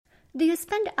Do you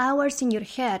spend hours in your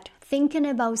head thinking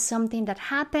about something that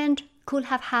happened, could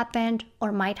have happened,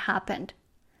 or might happen?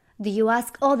 Do you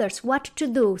ask others what to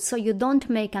do so you don't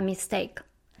make a mistake?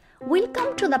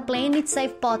 Welcome to the Playing It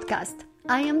Safe podcast.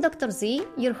 I am Dr. Z,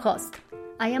 your host.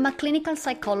 I am a clinical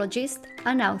psychologist,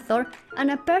 an author,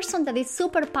 and a person that is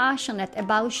super passionate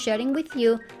about sharing with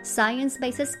you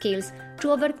science-based skills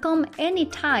to overcome any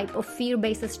type of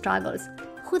fear-based struggles.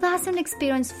 Who doesn't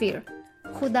experience fear?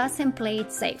 Who doesn't play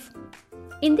it safe?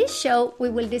 In this show, we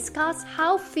will discuss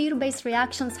how fear-based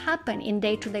reactions happen in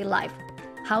day-to-day life,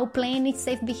 how playing it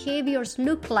safe behaviors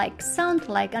look like, sound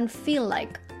like, and feel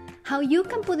like, how you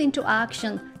can put into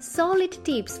action solid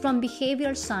tips from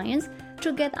behavioral science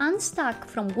to get unstuck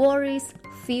from worries,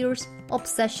 fears,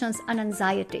 obsessions, and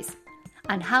anxieties,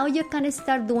 and how you can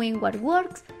start doing what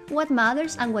works, what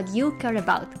matters, and what you care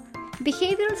about.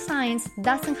 Behavioral science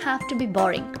doesn't have to be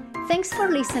boring. Thanks for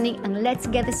listening, and let's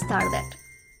get started.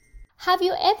 Have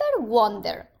you ever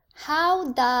wondered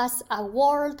how does a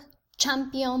world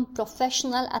champion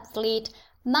professional athlete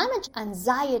manage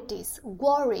anxieties,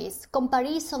 worries,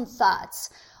 comparison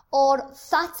thoughts, or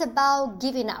thoughts about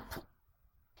giving up?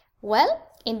 Well,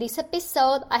 in this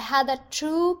episode, I had a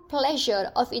true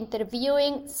pleasure of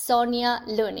interviewing Sonia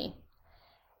Looney.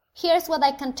 Here's what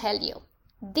I can tell you.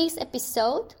 This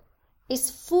episode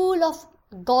is full of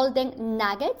golden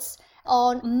nuggets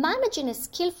on managing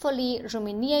skillfully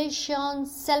rumination,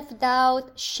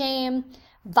 self-doubt, shame,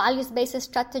 values-based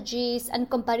strategies, and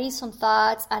comparison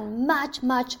thoughts, and much,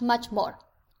 much, much more.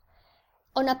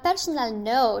 On a personal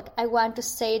note, I want to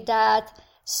say that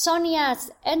Sonia's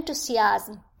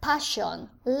enthusiasm, passion,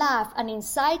 love, and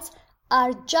insights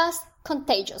are just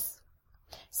contagious.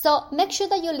 So make sure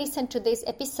that you listen to this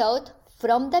episode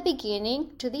from the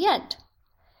beginning to the end.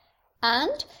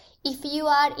 And if you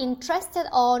are interested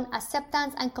on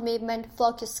acceptance and commitment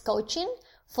focused coaching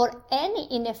for any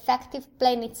ineffective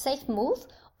playing it safe move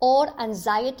or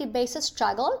anxiety-based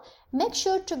struggle, make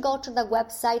sure to go to the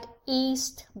website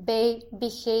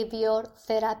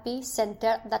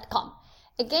eastbaybehaviortherapycenter.com.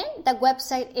 Again, the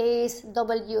website is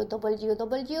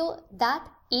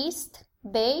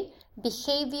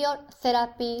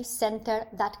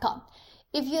www.eastbaybehaviortherapycenter.com.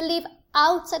 If you live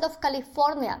outside of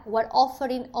California, we're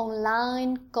offering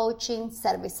online coaching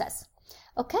services.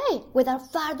 Okay, without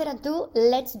further ado,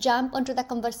 let's jump onto the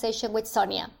conversation with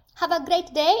Sonia. Have a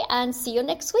great day and see you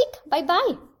next week.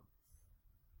 Bye-bye.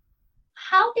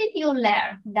 How did you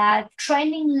learn that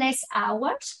training less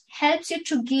hours helps you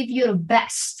to give your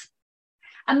best?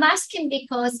 I'm asking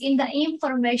because in the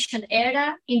information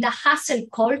era, in the hustle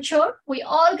culture, we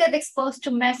all get exposed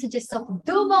to messages of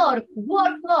do more,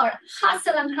 work more,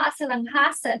 hustle and hustle and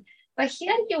hustle. But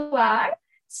here you are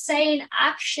saying,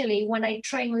 actually, when I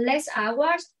train less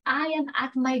hours, I am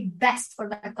at my best for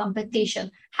the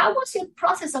competition. How was your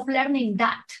process of learning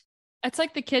that? It's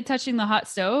like the kid touching the hot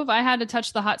stove. I had to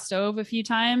touch the hot stove a few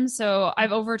times. So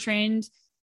I've overtrained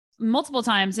multiple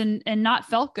times and not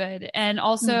felt good. And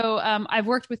also I've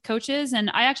worked with coaches, and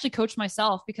I actually coach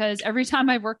myself, because every time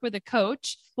I've worked with a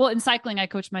coach, well, in cycling, I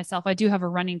coach myself. I do have a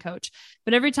running coach,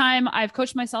 but every time I've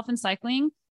coached myself in cycling,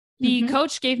 the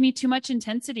coach gave me too much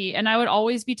intensity and I would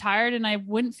always be tired and I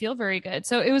wouldn't feel very good.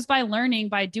 So it was by learning,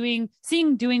 by doing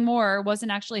more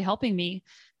wasn't actually helping me.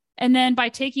 And then by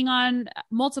taking on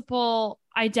multiple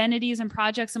identities and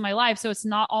projects in my life, so it's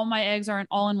not all my eggs aren't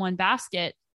all in one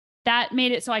basket, that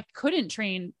made it so I couldn't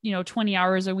train, 20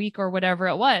 hours a week or whatever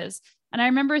it was. And I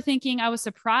remember thinking I was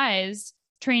surprised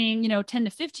training, 10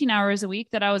 to 15 hours a week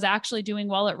that I was actually doing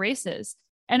well at races.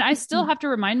 And I still have to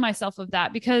remind myself of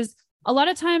that, because a lot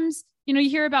of times, you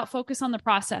hear about focus on the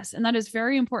process, and that is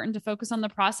very important to focus on the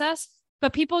process,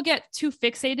 but people get too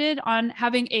fixated on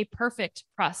having a perfect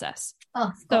process. Oh,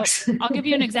 of course. So I'll give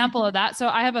you an example of that. So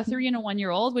I have a 3 and a 1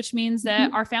 year old, which means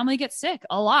that our family gets sick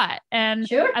a lot.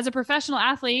 And as a professional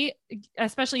athlete,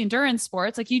 especially endurance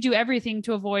sports, like you do everything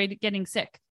to avoid getting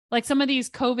sick. Like some of these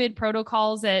COVID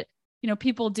protocols that,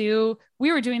 people do,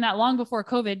 we were doing that long before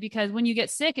COVID, because when you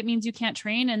get sick, it means you can't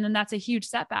train. And then that's a huge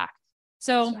setback.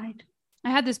 So I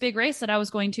had this big race that I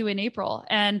was going to in April,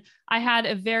 and I had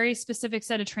a very specific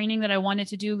set of training that I wanted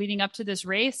to do leading up to this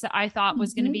race that I thought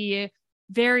was going to be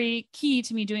very key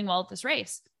to me doing well at this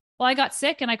race. Well, I got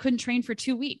sick and I couldn't train for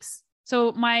 2 weeks.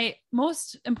 So my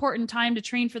most important time to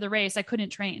train for the race, I couldn't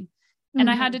train. And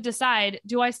I had to decide,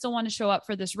 do I still want to show up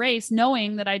for this race,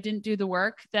 knowing that I didn't do the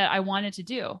work that I wanted to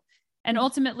do? And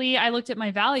ultimately I looked at my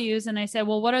values and I said,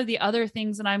 well, what are the other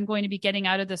things that I'm going to be getting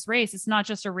out of this race? It's not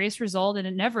just a race result, and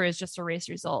it never is just a race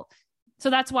result.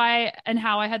 So that's why and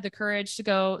how I had the courage to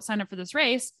go sign up for this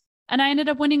race. And I ended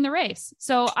up winning the race.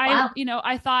 So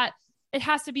I thought, it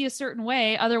has to be a certain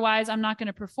way. Otherwise I'm not going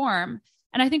to perform.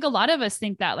 And I think a lot of us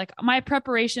think that like my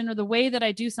preparation or the way that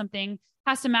I do something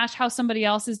has to match how somebody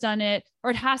else has done it, or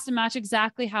it has to match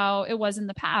exactly how it was in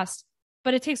the past.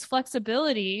 But it takes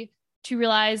flexibility to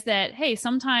realize that, hey,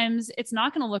 sometimes it's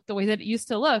not going to look the way that it used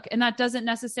to look. And that doesn't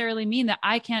necessarily mean that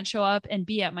I can't show up and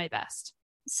be at my best.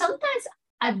 Sometimes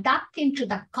adapting to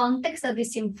the context that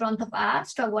is in front of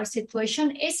us, to our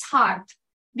situation, is hard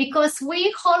because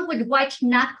we hold with white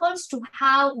knuckles to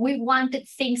how we wanted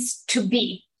things to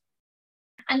be.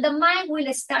 And the mind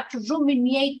will start to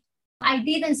ruminate. I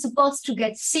didn't supposed to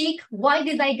get sick. Why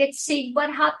did I get sick?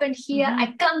 What happened here?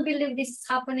 I can't believe this is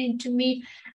happening to me,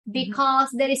 because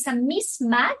there is a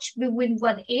mismatch between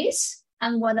what is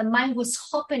and what the mind was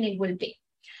hoping it will be.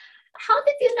 How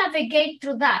did you navigate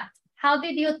through that? How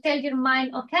did you tell your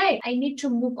mind, okay, I need to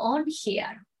move on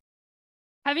here?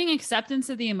 Having acceptance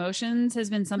of the emotions has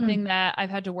been something that I've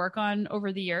had to work on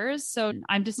over the years. So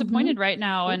I'm disappointed right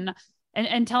now.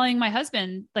 And telling my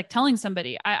husband, like telling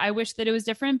somebody, I wish that it was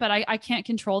different, but I can't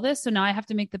control this. So now I have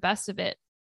to make the best of it.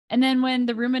 And then when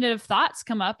the ruminative thoughts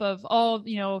come up of, oh,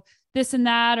 you know, this and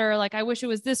that, or like, I wish it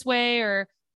was this way, or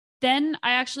then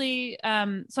I actually,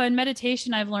 so in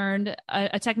meditation, I've learned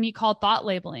a technique called thought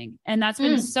labeling, and that's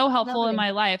been so helpful in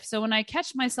my life. So when I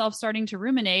catch myself starting to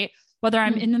ruminate, whether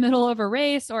I'm in the middle of a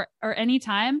race or any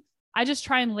time, I just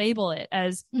try and label it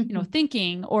as, you know,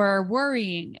 thinking or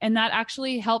worrying. And that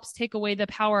actually helps take away the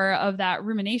power of that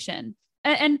rumination.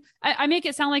 And I make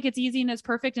it sound like it's easy and it's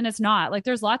perfect, and it's not. Like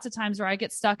there's lots of times where I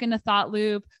get stuck in a thought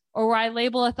loop, or where I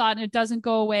label a thought and it doesn't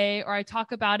go away, or I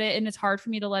talk about it and it's hard for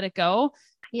me to let it go.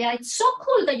 Yeah, it's so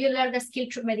cool that you learn the skill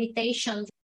through meditation.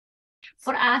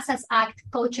 For us as ACT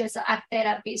coaches, ACT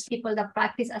therapists, people that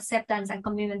practice acceptance and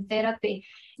commitment therapy,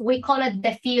 we call it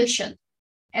diffusion.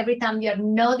 Every time you're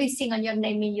noticing and you're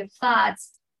naming your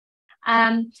thoughts.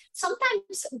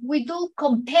 Sometimes we do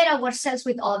compare ourselves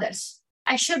with others.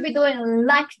 I should be doing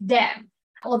like them,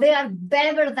 or they are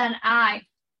better than I.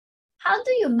 How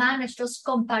do you manage those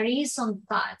comparison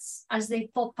thoughts as they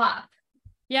pop up?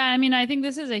 Yeah, I mean, I think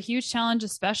this is a huge challenge,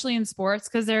 especially in sports,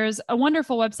 because there's a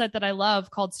wonderful website that I love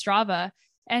called Strava,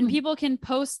 and people can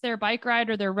post their bike ride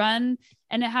or their run,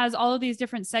 and it has all of these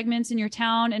different segments in your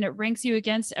town, and it ranks you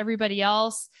against everybody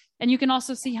else. And you can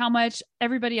also see how much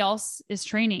everybody else is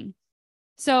training.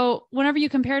 So whenever you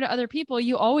compare to other people,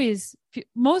 you always,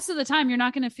 most of the time, you're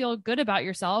not going to feel good about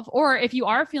yourself. Or if you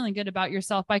are feeling good about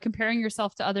yourself by comparing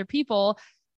yourself to other people,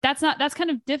 that's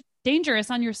kind of dangerous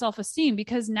on your self-esteem,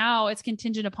 because now it's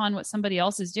contingent upon what somebody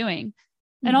else is doing.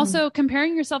 And also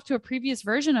comparing yourself to a previous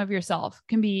version of yourself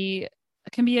can be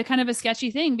a kind of a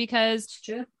sketchy thing, because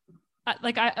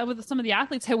like with some of the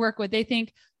athletes I work with, they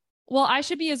think, well, I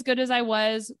should be as good as I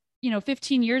was,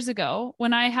 15 years ago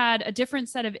when I had a different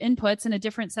set of inputs and a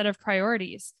different set of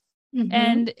priorities.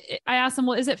 And I asked them,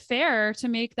 well, is it fair to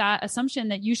make that assumption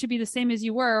that you should be the same as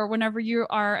you were whenever you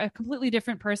are a completely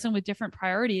different person with different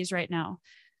priorities right now?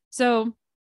 So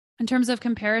in terms of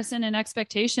comparison and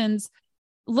expectations,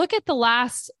 look at the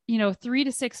last, 3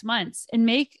 to 6 months and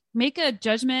make a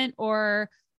judgment or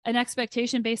an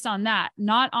expectation based on that,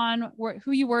 not on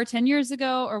who you were 10 years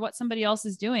ago or what somebody else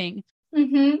is doing.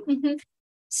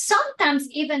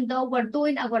 Sometimes, even though we're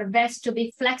doing our best to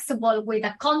be flexible with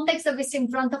the context that is in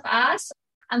front of us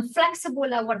and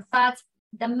flexible our thoughts,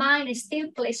 the mind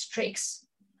still plays tricks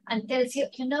and tells you,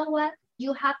 you know what,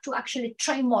 you have to actually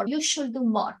train more. You should do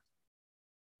more.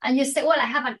 And you say, well, I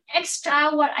have an extra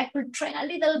hour. I could train a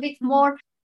little bit more.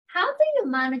 How do you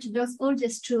manage those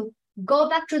urges to go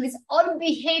back to these old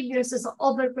behaviors as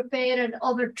over-prepared and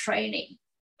over-training?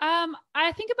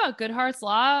 I think about Goodhart's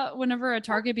law. Whenever a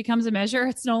target becomes a measure,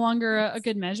 it's no longer a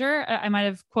good measure. I might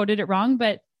have quoted it wrong,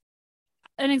 but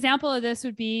an example of this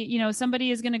would be, somebody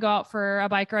is going to go out for a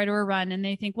bike ride or a run, and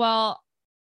they think, well,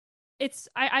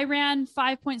 I ran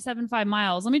 5.75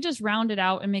 miles. Let me just round it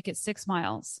out and make it 6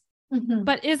 miles.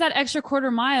 But is that extra quarter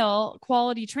mile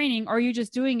quality training, or are you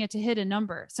just doing it to hit a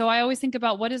number? So I always think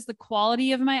about what is the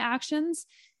quality of my actions.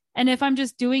 And if I'm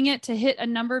just doing it to hit a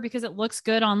number because it looks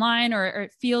good online or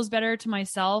it feels better to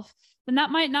myself, then that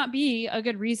might not be a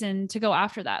good reason to go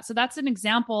after that. So that's an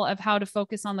example of how to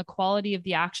focus on the quality of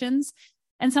the actions.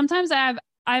 And sometimes I've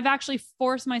actually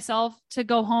forced myself to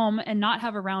go home and not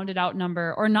have a rounded out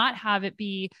number, or not have it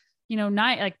be,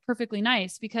 like perfectly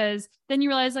nice, because then you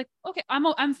realize like, okay,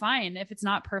 I'm fine if it's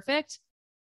not perfect.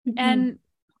 And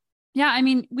yeah, I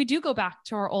mean, we do go back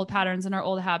to our old patterns and our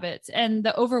old habits, and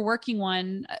the overworking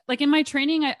one, like in my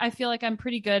training, I feel like I'm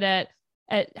pretty good at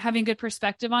having good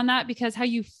perspective on that, because how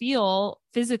you feel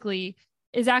physically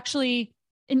is actually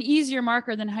an easier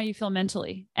marker than how you feel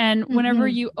mentally. And whenever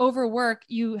you overwork,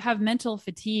 you have mental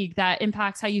fatigue that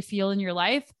impacts how you feel in your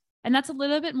life. And that's a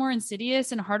little bit more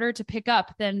insidious and harder to pick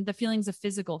up than the feelings of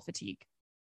physical fatigue.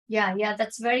 Yeah,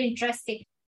 that's very interesting.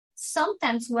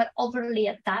 Sometimes we're overly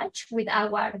attached with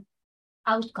our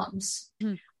outcomes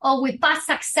or with past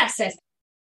successes.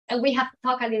 And we have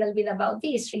talked a little bit about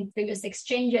this in previous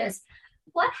exchanges.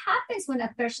 What happens when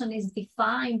a person is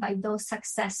defined by those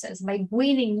successes, by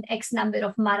winning X number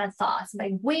of marathons,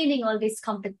 by winning all these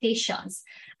competitions?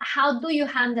 How do you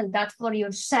handle that for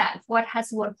yourself? What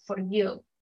has worked for you?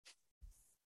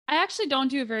 I actually don't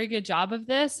do a very good job of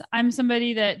this. I'm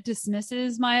somebody that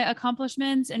dismisses my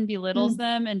accomplishments and belittles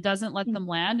them and doesn't let them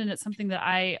land. And it's something that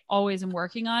I always am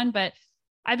working on. But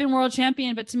I've been world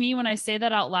champion. But to me, when I say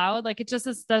that out loud, like it just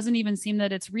doesn't even seem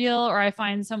that it's real, or I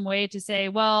find some way to say,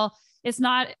 well, it's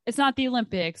not the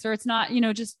Olympics, or it's not,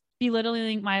 just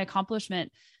belittling my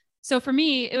accomplishment. So for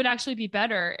me, it would actually be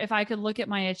better if I could look at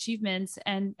my achievements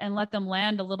and let them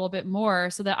land a little bit more,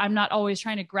 so that I'm not always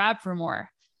trying to grab for more.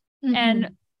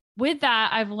 And with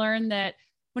that, I've learned that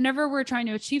whenever we're trying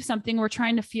to achieve something, we're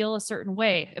trying to feel a certain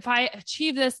way. If I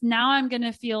achieve this, now I'm going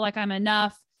to feel like I'm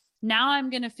enough. Now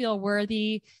I'm going to feel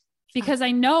worthy, because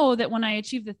I know that when I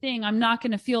achieve the thing, I'm not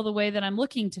going to feel the way that I'm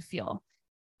looking to feel.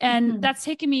 And that's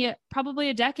taken me probably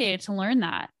a decade to learn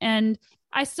that. And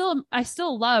I still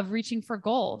love reaching for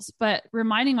goals, but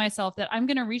reminding myself that I'm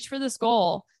going to reach for this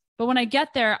goal. But when I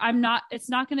get there, it's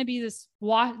not going to be this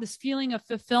feeling of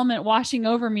fulfillment washing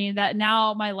over me that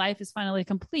now my life is finally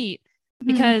complete,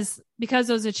 because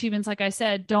those achievements, like I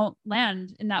said, don't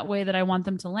land in that way that I want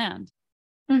them to land.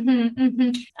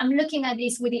 I'm looking at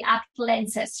this with the apt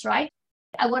lenses, right?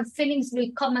 Our feelings will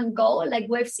come and go like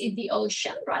waves in the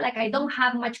ocean, right? Like I don't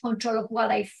have much control of what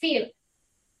I feel.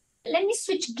 Let me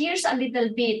switch gears a little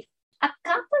bit. A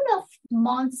couple of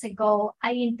months ago,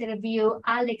 I interviewed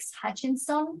Alex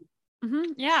Hutchinson.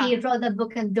 Yeah. He wrote the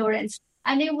book Endurance.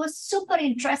 And it was super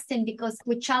interesting because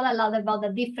we chat a lot about the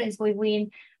difference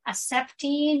between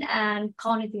accepting and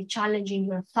cognitively challenging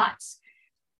your thoughts.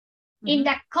 In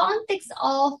the context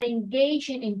of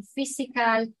engaging in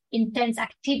physical, intense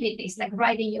activities like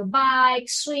riding your bike,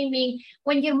 swimming,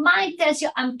 when your mind tells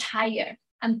you, I'm tired,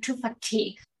 I'm too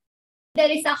fatigued, there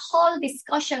is a whole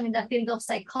discussion in the field of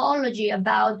psychology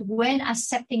about when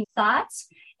accepting thoughts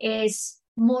is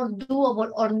more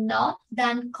doable or not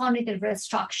than cognitive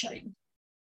restructuring.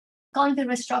 Cognitive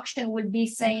restructuring would be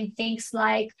saying things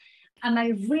like, am I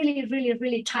really, really,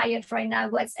 really tired right now?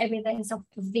 What's evidence of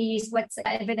this? What's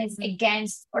evidence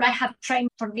against? Or I have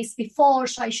trained for this before,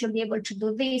 so I should be able to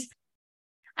do this.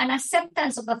 And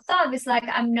acceptance of the thought is like,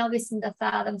 I'm noticing the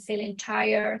thought, I'm feeling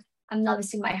tired, I'm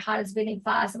noticing my heart is beating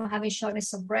fast, I'm having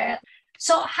shortness of breath.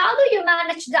 So how do you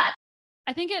manage that?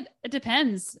 I think it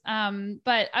depends.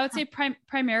 But I would say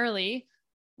primarily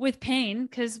with pain,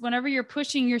 because whenever you're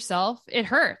pushing yourself, it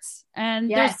hurts. And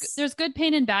there's good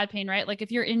pain and bad pain, right? Like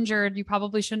if you're injured, you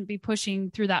probably shouldn't be pushing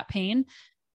through that pain.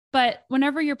 But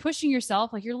whenever you're pushing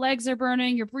yourself, like your legs are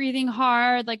burning, you're breathing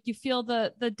hard, like you feel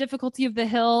the difficulty of the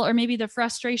hill, or maybe the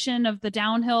frustration of the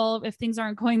downhill if things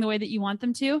aren't going the way that you want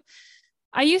them to.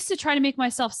 I used to try to make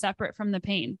myself separate from the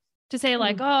pain, to say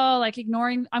like, I'm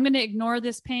going to ignore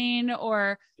this pain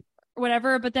or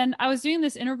whatever. But then I was doing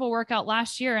this interval workout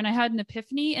last year and I had an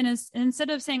epiphany. And instead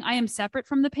of saying I am separate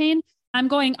from the pain, I'm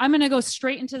going to go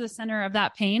straight into the center of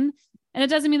that pain. And it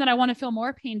doesn't mean that I want to feel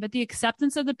more pain, but the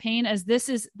acceptance of the pain as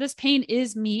this pain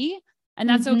is me, and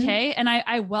that's okay. And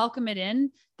I welcome it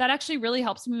in. That actually really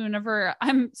helps me whenever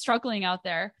I'm struggling out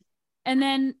there. And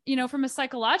then, from a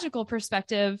psychological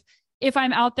perspective, if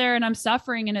I'm out there and I'm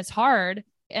suffering and it's hard,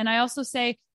 and I also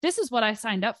say, this is what I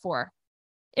signed up for.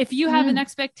 If you have an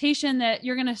expectation that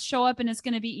you're going to show up and it's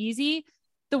going to be easy,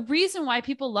 the reason why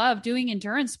people love doing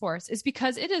endurance sports is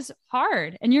because it is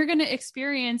hard and you're going to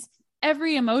experience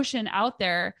every emotion out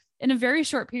there in a very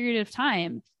short period of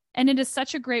time. And it is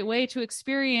such a great way to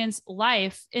experience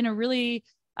life in a really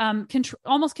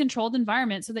almost controlled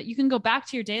environment, so that you can go back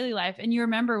to your daily life and you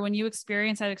remember when you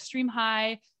experience that extreme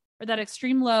high or that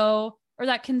extreme low or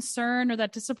that concern or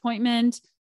that disappointment,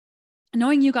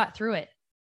 knowing you got through it.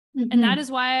 And that is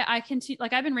why I continue.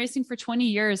 Like I've been racing for 20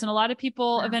 years, and a lot of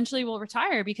people eventually will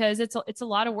retire because it's a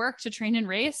lot of work to train and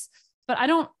race. But I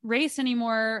don't race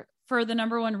anymore for the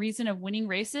number one reason of winning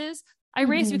races. I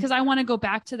race because I want to go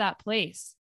back to that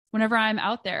place whenever I'm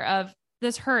out there of,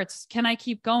 this hurts. Can I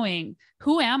keep going?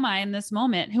 Who am I in this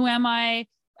moment? Who am I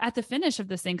at the finish of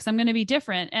this thing? Because I'm going to be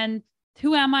different. And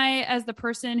who am I as the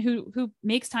person who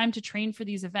makes time to train for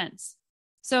these events?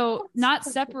 So not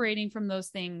separating from those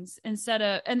things instead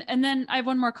of, and then I have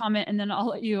one more comment and then I'll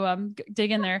let you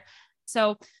dig in there.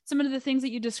 So some of the things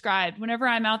that you described, whenever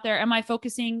I'm out there, am I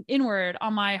focusing inward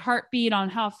on my heartbeat, on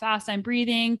how fast I'm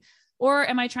breathing? Or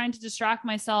am I trying to distract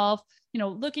myself,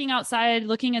 looking outside,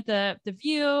 looking at the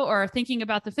view, or thinking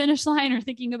about the finish line, or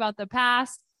thinking about the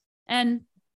past? And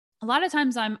a lot of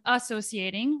times I'm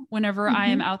associating whenever I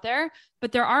am out there,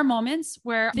 but there are moments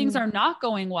where things are not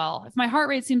going well. If my heart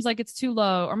rate seems like it's too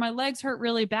low or my legs hurt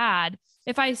really bad,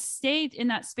 if I stayed in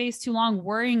that space too long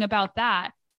worrying about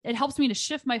that, it helps me to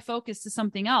shift my focus to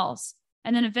something else.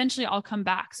 And then eventually I'll come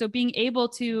back. So being able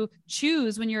to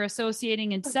choose when you're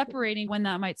associating and separating when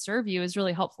that might serve you is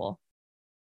really helpful.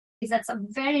 That's a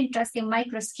very interesting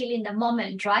micro skill in the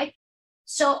moment, right?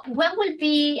 So what will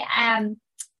be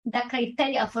the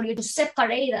criteria for you to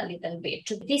separate a little bit,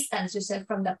 to distance yourself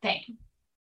from the pain?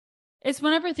 It's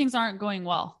whenever things aren't going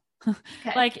well.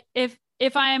 Okay. Like if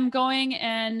I'm going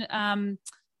and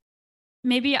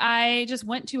maybe I just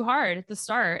went too hard at the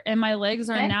start and my legs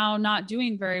are now not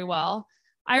doing very well,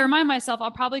 I remind myself I'll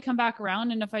probably come back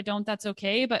around. And if I don't, that's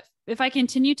okay. But if I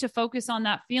continue to focus on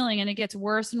that feeling and it gets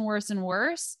worse and worse and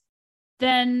worse,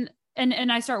 then,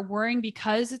 and I start worrying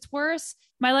because it's worse,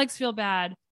 my legs feel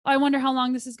bad. I wonder how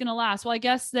long this is going to last. Well, I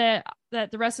guess that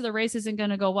the rest of the race isn't going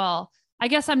to go well. I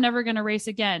guess I'm never going to race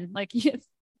again. Like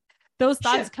those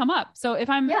thoughts come up. So if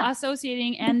I'm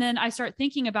associating and then I start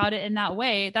thinking about it in that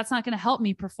way, that's not going to help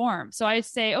me perform. So I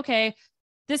say, okay,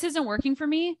 this isn't working for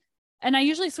me. And I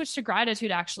usually switch to gratitude,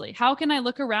 actually. How can I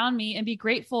look around me and be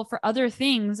grateful for other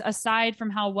things aside from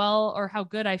how well or how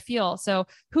good I feel? So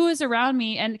who is around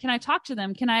me and can I talk to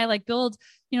them? Can I build,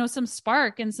 some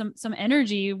spark and some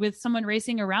energy with someone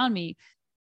racing around me?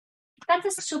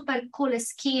 That's a super cool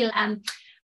skill. And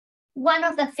one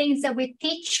of the things that we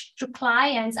teach to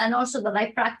clients and also that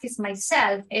I practice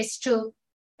myself is to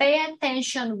pay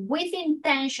attention with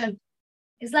intention.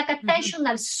 It's like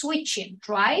attentional switching,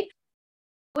 right?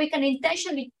 We can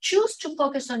intentionally choose to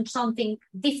focus on something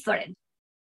different.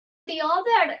 The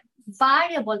other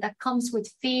variable that comes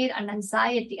with fear and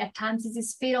anxiety at times is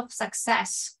this fear of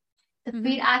success, the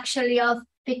fear actually of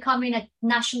becoming a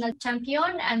national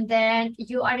champion, and then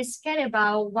you are scared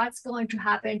about what's going to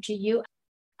happen to you.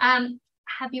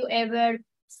 Have you ever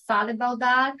thought about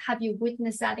that? Have you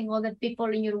witnessed that in other people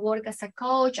in your work as a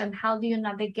coach, and how do you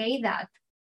navigate that?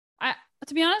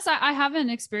 To be honest, I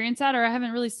haven't experienced that, or I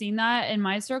haven't really seen that in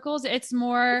my circles. It's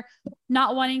more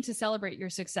not wanting to celebrate your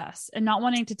success and not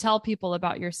wanting to tell people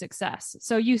about your success.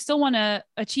 So you still want to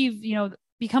achieve,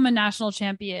 become a national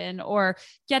champion or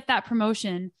get that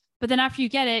promotion. But then after you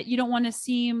get it, you don't want to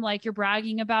seem like you're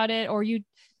bragging about it, or you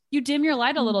dim your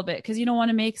light a little bit because you don't want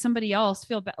to make somebody else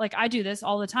feel bad. Like I do this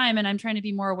all the time, and I'm trying to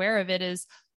be more aware of it. Is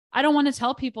I don't want to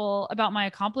tell people about my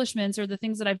accomplishments or the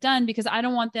things that I've done because I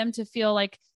don't want them to feel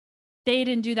like they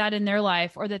didn't do that in their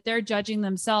life, or that they're judging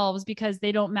themselves because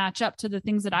they don't match up to the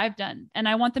things that I've done. And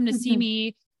I want them to see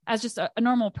me as just a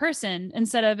normal person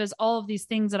instead of as all of these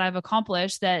things that I've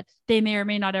accomplished that they may or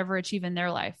may not ever achieve in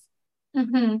their life.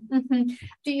 Do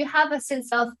you have a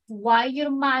sense of why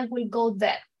your mind will go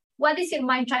there? What is your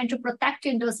mind trying to protect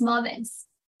you in those moments?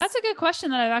 That's a good question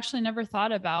that I've actually never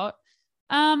thought about.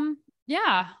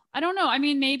 Yeah, I don't know. I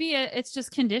mean, maybe it's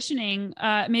just conditioning.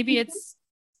 Maybe it's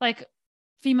like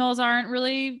females aren't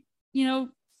really,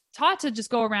 taught to just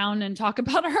go around and talk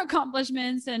about our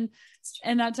accomplishments and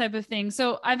that type of thing.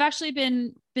 So I've actually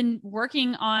been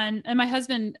working on, and my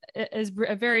husband is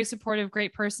a very supportive,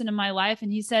 great person in my life.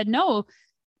 And he said, no,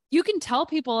 you can tell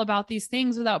people about these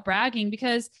things without bragging,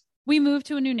 because we moved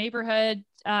to a new neighborhood,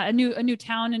 a new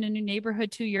town and a new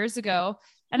neighborhood 2 years ago.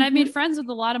 And I've made friends with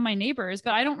a lot of my neighbors,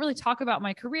 but I don't really talk about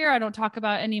my career. I don't talk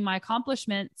about any of my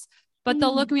accomplishments, but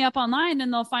they'll look me up online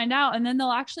and they'll find out, and then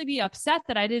they'll actually be upset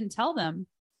that I didn't tell them.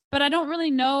 But I don't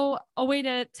really know a way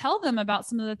to tell them about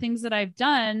some of the things that I've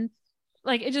done.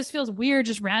 Like, it just feels weird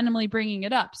just randomly bringing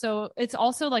it up. So it's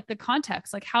also like the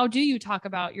context, like how do you talk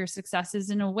about your successes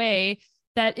in a way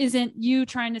that isn't you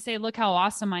trying to say, look how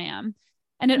awesome I am.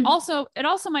 And it also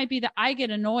might be that I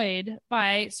get annoyed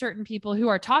by certain people who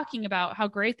are talking about how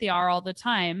great they are all the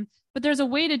time, but there's a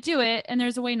way to do it and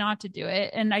there's a way not to do it.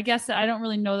 And I guess that I don't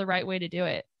really know the right way to do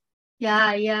it.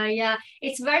 Yeah.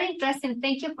 It's very interesting.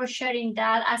 Thank you for sharing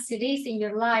that as it is in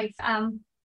your life.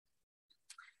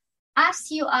 As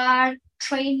you are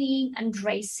training and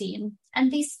racing,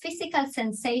 and these physical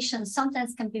sensations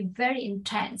sometimes can be very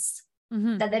intense,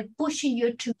 that they're pushing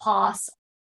you to pause,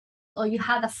 or you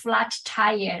had a flat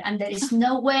tire and there is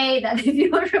no way that if you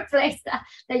replace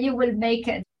that you will make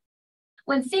it.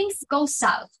 When things go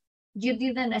south, you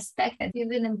didn't expect it, you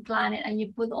didn't plan it, and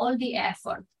you put all the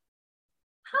effort.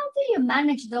 How do you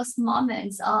manage those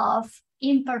moments of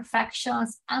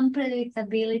imperfections,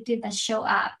 unpredictability that show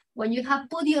up when you have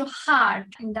put your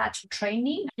heart in that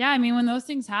training. Yeah. I mean, when those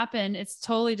things happen, it's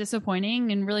totally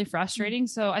disappointing and really frustrating.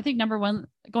 So I think number one,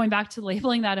 going back to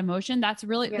labeling that emotion,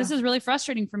 this is really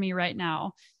frustrating for me right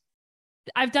now.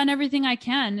 I've done everything I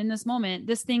can in this moment.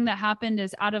 This thing that happened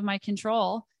is out of my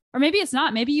control, or maybe it's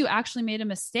not. Maybe you actually made a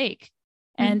mistake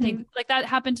and think like that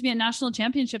happened to me at national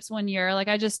championships one year. Like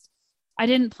I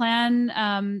didn't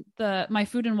plan my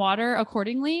food and water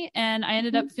accordingly. And I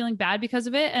ended up feeling bad because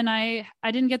of it. And I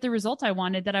didn't get the result I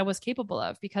wanted that I was capable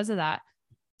of because of that.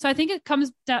 So I think it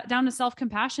comes down to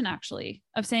self-compassion, actually,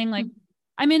 of saying like,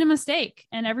 I made a mistake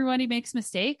and everybody makes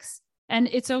mistakes and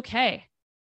it's okay.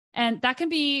 And that can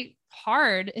be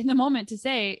hard in the moment to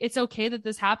say, it's okay that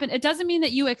this happened. It doesn't mean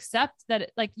that you accept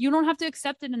that, like, you don't have to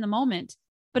accept it in the moment,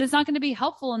 but it's not going to be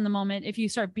helpful in the moment if you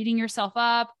start beating yourself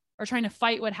up or trying to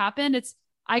fight what happened. It's,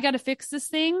 I got to fix this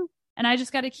thing and I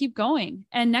just got to keep going.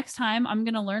 And next time I'm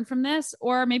going to learn from this,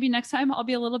 or maybe next time I'll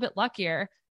be a little bit luckier.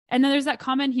 And then there's that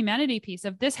common humanity piece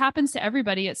of this happens to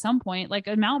everybody at some point, like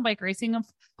a mountain bike racing.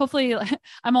 Hopefully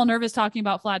I'm all nervous talking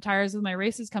about flat tires with my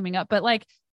races coming up, but like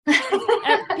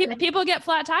people get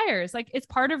flat tires. Like it's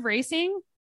part of racing.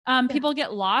 People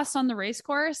get lost on the race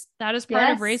course. That is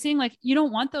part of racing. Like you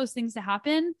don't want those things to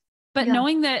happen, but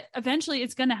knowing that eventually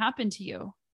it's going to happen to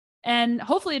you. And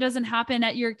hopefully it doesn't happen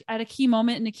at a key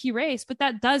moment in a key race, but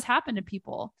that does happen to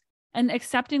people, and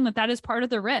accepting that is part of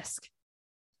the risk.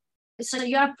 So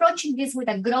you're approaching this with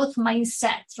a growth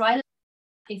mindset, right?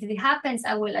 If it happens,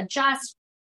 I will adjust.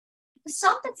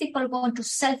 Sometimes people are going to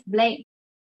self-blame,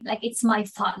 like it's my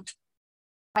fault.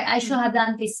 I should have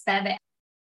done this better.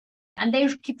 And they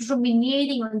keep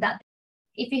ruminating on that.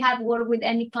 If you have worked with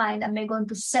any client and they're going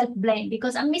to self-blame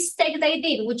because a mistake they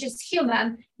did, which is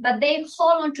human, but they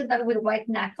hold on to that with white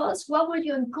knuckles, what would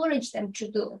you encourage them to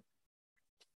do?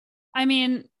 I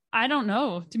mean, I don't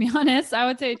know, to be honest. I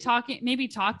would say talk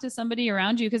to somebody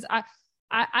around you, because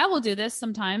I will do this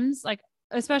sometimes, like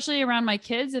especially around my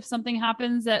kids. If something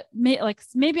happens that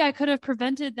maybe I could have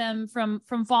prevented them from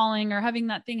falling or having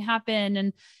that thing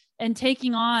happen, and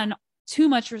taking on too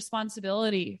much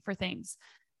responsibility for things.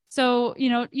 So,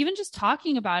 even just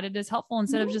talking about it is helpful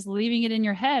instead of just leaving it in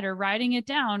your head or writing it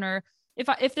down. Or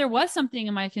if there was something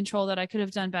in my control that I could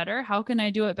have done better, how can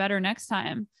I do it better next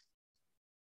time?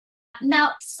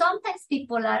 Now, sometimes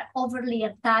people are overly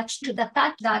attached to the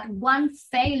fact that one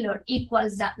failure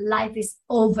equals that life is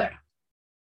over.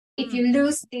 If you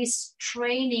lose this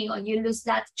training or you lose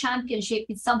that championship,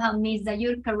 it somehow means that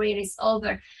your career is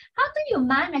over. How do you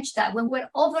manage that when we're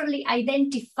overly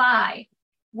identified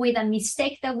with a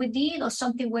mistake that we did or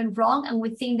something went wrong and we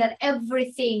think that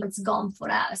everything is gone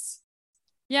for us?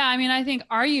 Yeah, I mean, I think,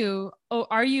 are you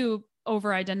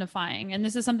over-identifying? And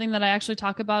this is something that I actually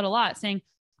talk about a lot. Saying,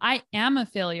 I am a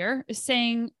failure is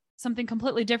saying something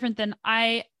completely different than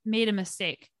I made a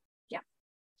mistake. Yeah.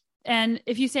 And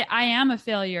if you say I am a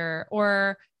failure,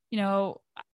 or,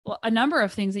 a number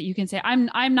of things that you can say,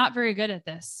 I'm not very good at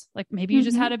this. Like maybe you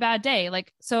just had a bad day.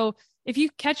 Like, so if you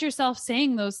catch yourself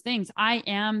saying those things, I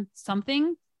am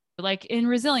something, like in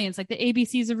resilience, like the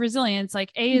ABCs of resilience,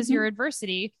 like A is your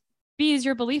adversity, B is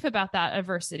your belief about that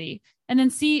adversity, and then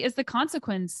C is the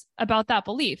consequence about that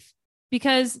belief.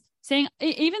 Because saying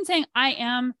I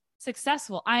am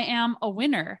successful, I am a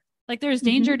winner, like there's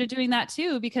danger to doing that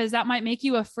too, because that might make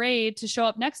you afraid to show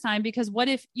up next time. Because what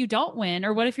if you don't win,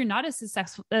 or what if you're not as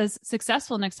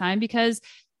successful next time? Because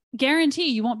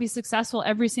guarantee you won't be successful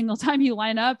every single time you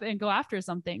line up and go after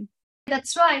something.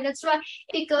 That's right.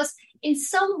 Because in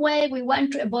some way we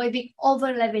want to avoid being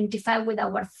over-identified with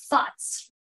our thoughts.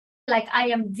 Like I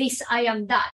am this, I am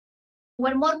that.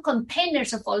 We're more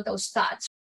containers of all those thoughts.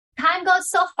 Time goes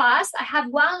so fast. I have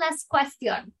one last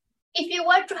question. If you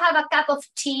were to have a cup of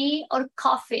tea or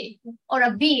coffee or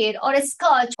a beer or a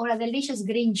scotch or a delicious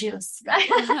green juice, right?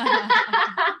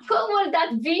 What would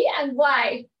that be and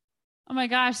why? Oh my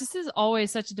gosh, this is always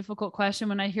such a difficult question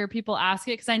when I hear people ask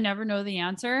it, because I never know the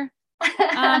answer.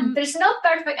 There's no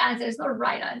perfect answer. There's no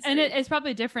right answer. And it's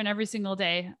probably different every single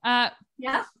day.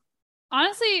 Yeah.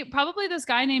 Honestly, probably this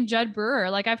guy named Judd Brewer.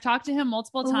 Like I've talked to him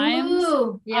multiple times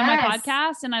on my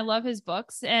podcast, and I love his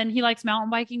books, and he likes mountain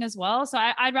biking as well. So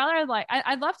I'd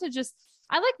love to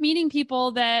I like meeting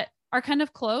people that are kind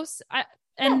of close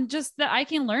just that I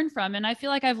can learn from. And I feel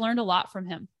like I've learned a lot from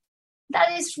him.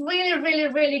 That is really, really,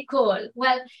 really cool.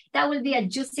 Well, that will be a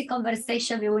juicy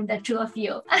conversation between the two of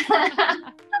you.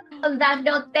 On that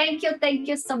note, thank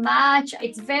you so much.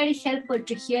 It's very helpful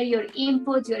to hear your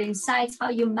input, your insights, how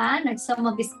you manage some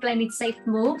of these planet safe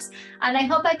moves. And I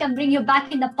hope I can bring you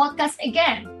back in the podcast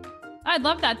again. I'd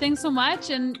love that. Thanks so much.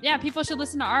 And yeah, people should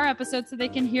listen to our episode so they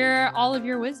can hear all of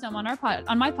your wisdom on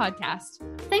on my podcast.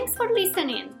 Thanks for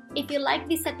listening. If you like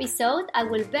this episode, I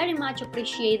will very much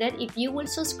appreciate it if you will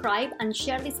subscribe and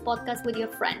share this podcast with your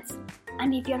friends.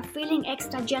 And if you're feeling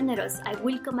extra generous, I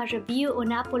welcome a review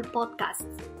on Apple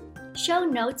Podcasts. Show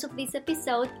notes of this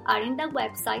episode are in the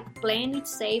website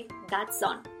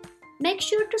playingitsafe.zone. Make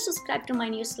sure to subscribe to my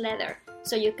newsletter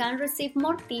so you can receive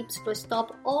more tips to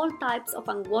stop all types of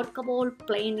unworkable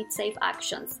playing it safe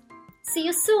actions. See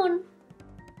you soon!